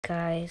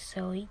Guys,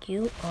 so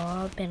you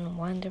all been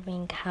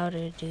wondering how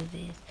to do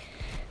this.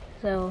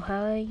 So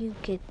how do you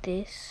get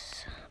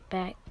this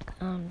back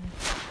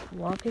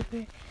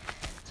wallpaper?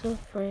 So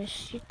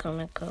first you're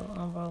gonna go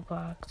on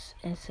Roblox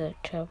and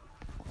search up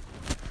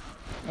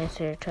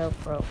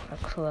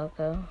Roblox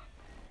logo,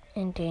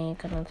 and then you're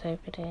gonna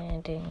type it in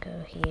and then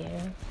go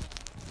here,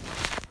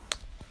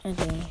 and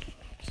then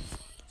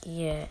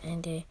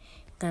and then you're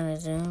gonna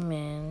zoom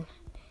in.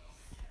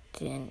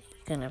 Then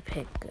you're gonna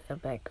pick a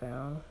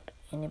background,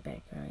 any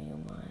background you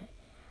want.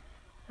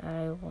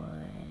 I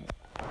want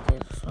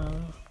this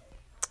one.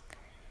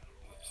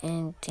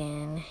 And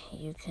then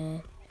you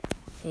can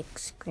take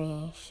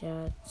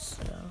screenshots.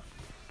 So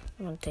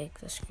I'm gonna take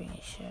the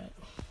screenshot.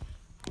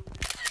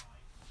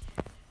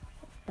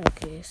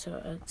 Okay,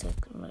 so I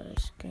took my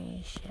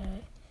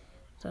screenshot.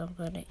 So I'm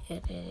gonna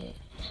edit it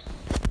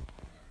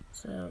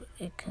so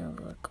it can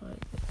look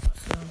like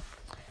this.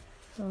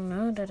 So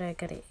now that I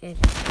got it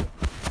edited,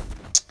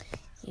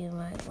 you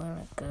might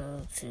want to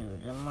go to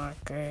the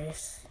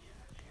markers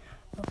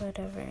or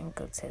whatever and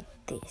go to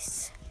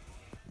this.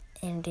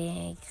 And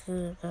then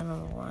you're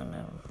gonna want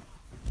to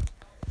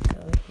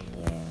go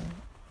here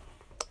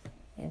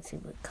and see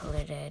what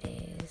color that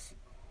is.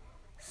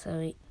 So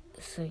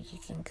you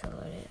can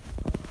color it.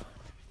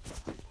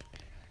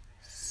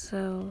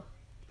 So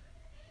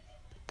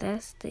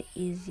that's the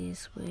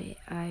easiest way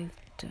I've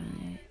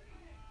done it.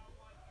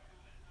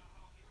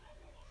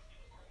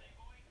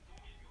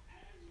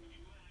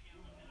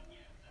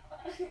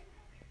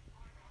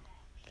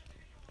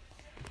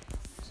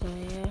 So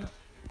yeah,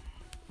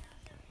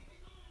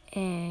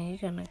 and you're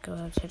gonna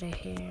go to the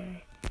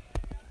hair,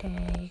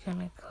 then you're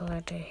gonna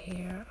color the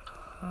hair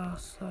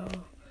also,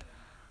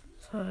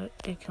 so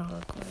it can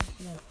look like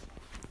that.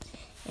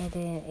 And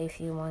then if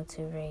you want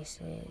to erase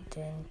it,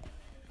 then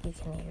you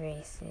can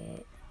erase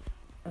it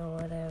or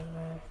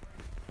whatever.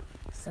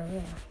 So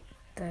yeah,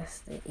 that's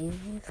the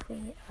easiest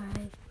way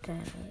I've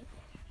done it.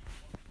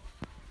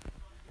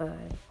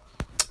 But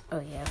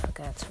oh yeah, I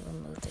forgot to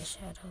remove the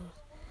shadows.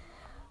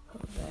 Oh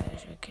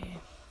gosh, okay.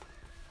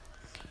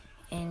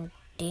 And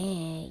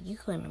then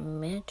you're gonna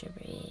measure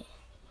it.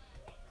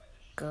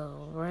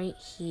 Go right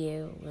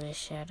here where the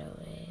shadow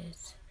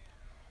is.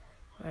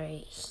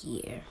 Right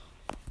here.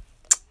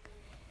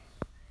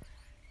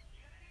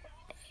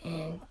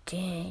 And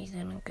then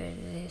you're gonna go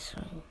to this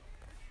one.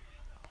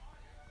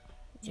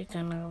 You're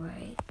gonna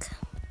like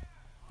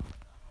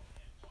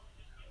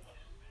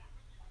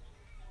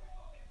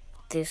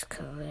this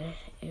color,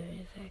 if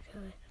it's that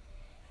color.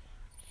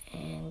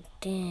 And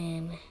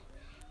then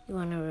you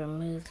wanna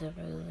remove the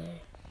ruler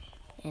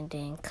and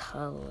then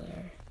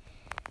color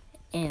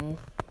in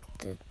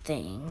the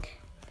thing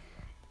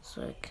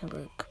so it can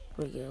look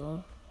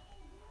real.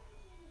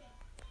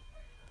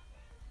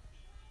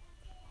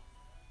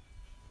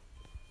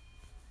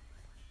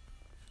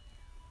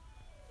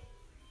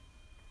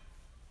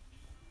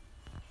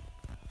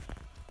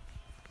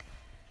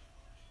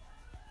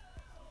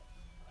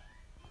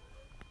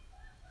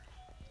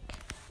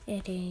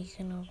 And then you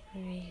can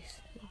erase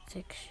the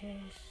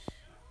textures.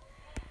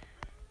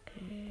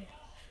 Okay,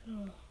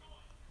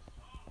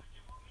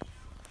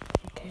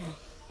 okay,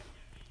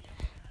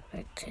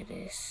 back to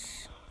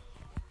this.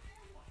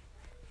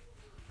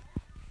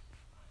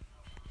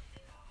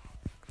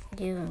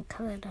 You can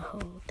color the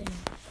whole thing.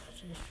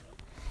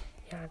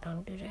 Y'all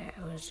don't do that.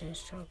 I was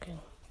just joking.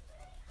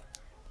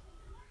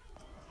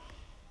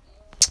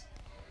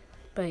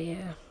 But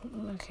yeah,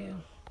 okay.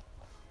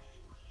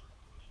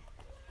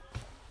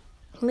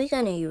 We're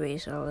gonna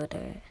erase all of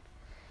that.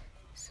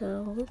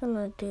 So we're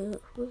gonna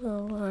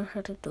learn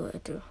how to do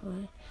it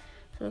differently.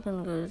 So we're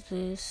gonna go to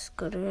this,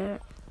 go to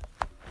that,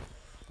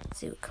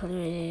 see what color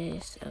it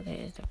is. Okay,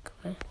 it's that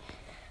color.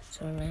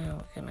 So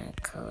now we're gonna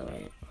color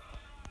it.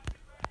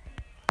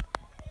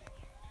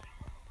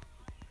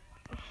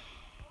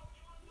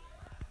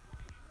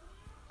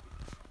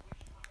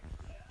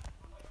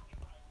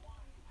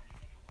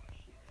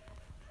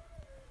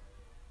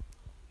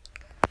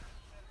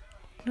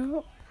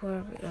 Don't worry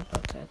about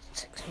that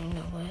text. You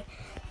know what?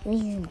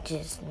 We're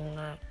just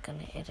not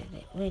gonna edit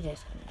it. We're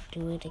just gonna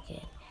do it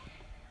again.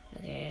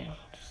 Okay,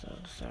 so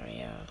sorry,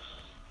 y'all.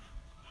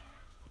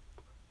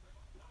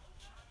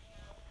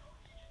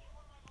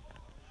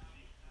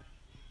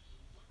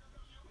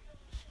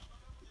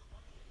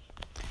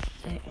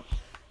 Okay.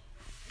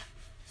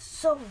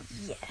 So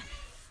yeah.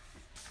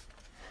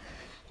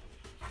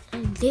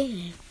 And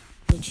then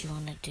what you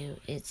wanna do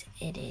is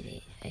edit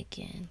it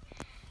again.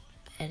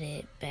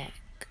 Edit back.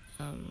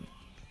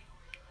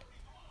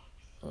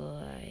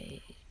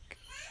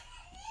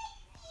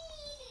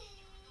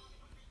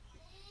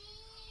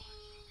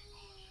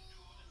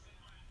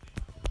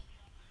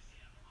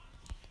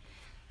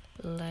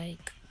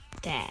 Like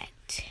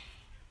that.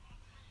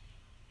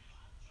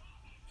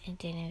 And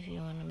then if you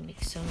want to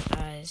make some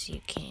eyes, you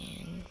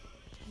can.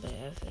 But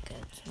I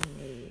forgot to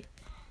move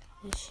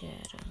the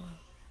shadow.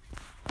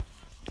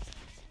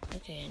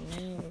 Okay,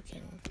 now we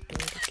can do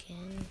it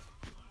again.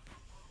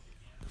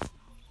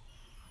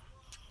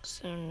 So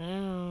So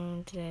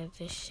now that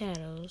the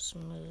shadows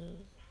move,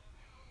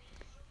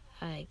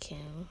 I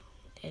can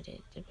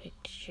edit the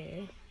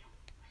picture.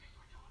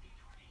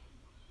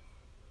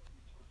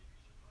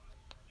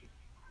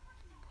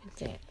 Like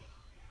that.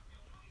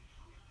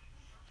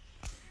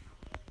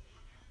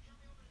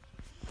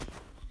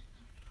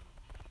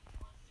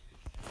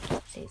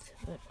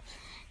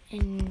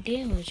 And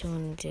then what you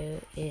want to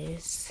do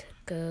is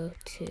go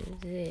to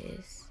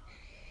this,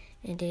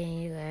 and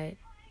then you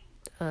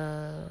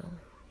got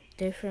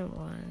different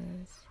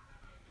ones.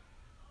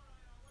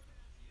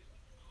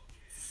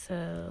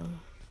 So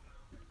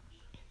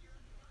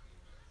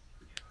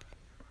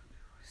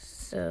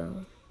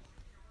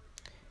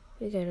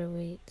we gotta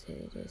wait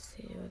till this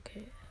here.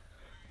 Okay.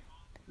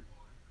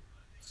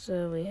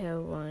 So we have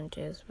one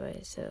just by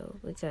itself.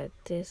 We got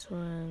this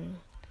one.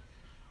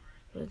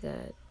 We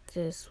got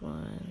this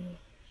one.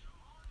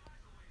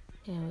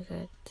 And we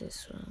got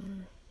this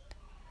one.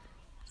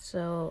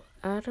 So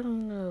I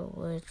don't know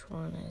which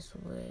one is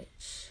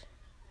which.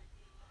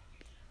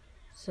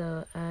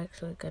 So I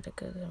actually gotta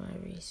go to my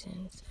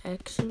recents.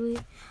 Actually,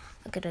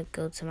 I gotta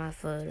go to my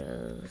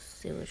photos,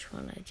 see which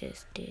one I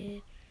just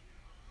did.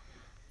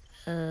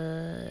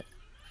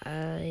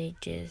 I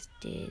just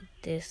did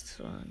this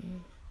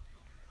one.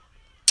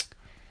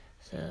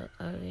 So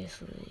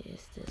obviously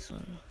it's this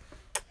one.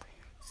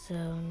 So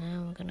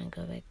now we're gonna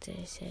go back to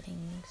the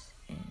settings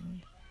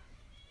and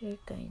we're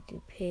going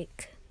to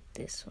pick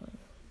this one.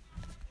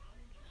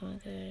 Oh my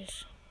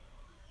gosh.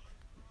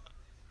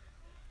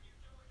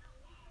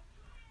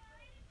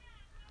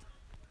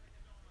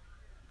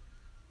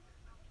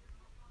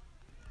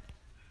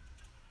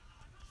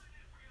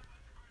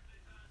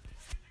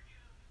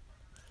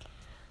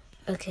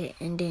 Okay,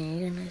 and then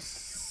you're gonna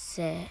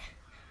set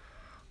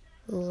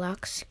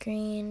lock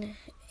screen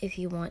if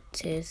you want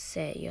to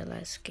set your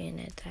lock screen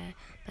at that.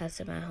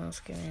 That's my home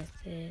screen as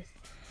this.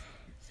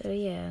 So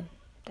yeah,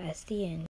 that's the end.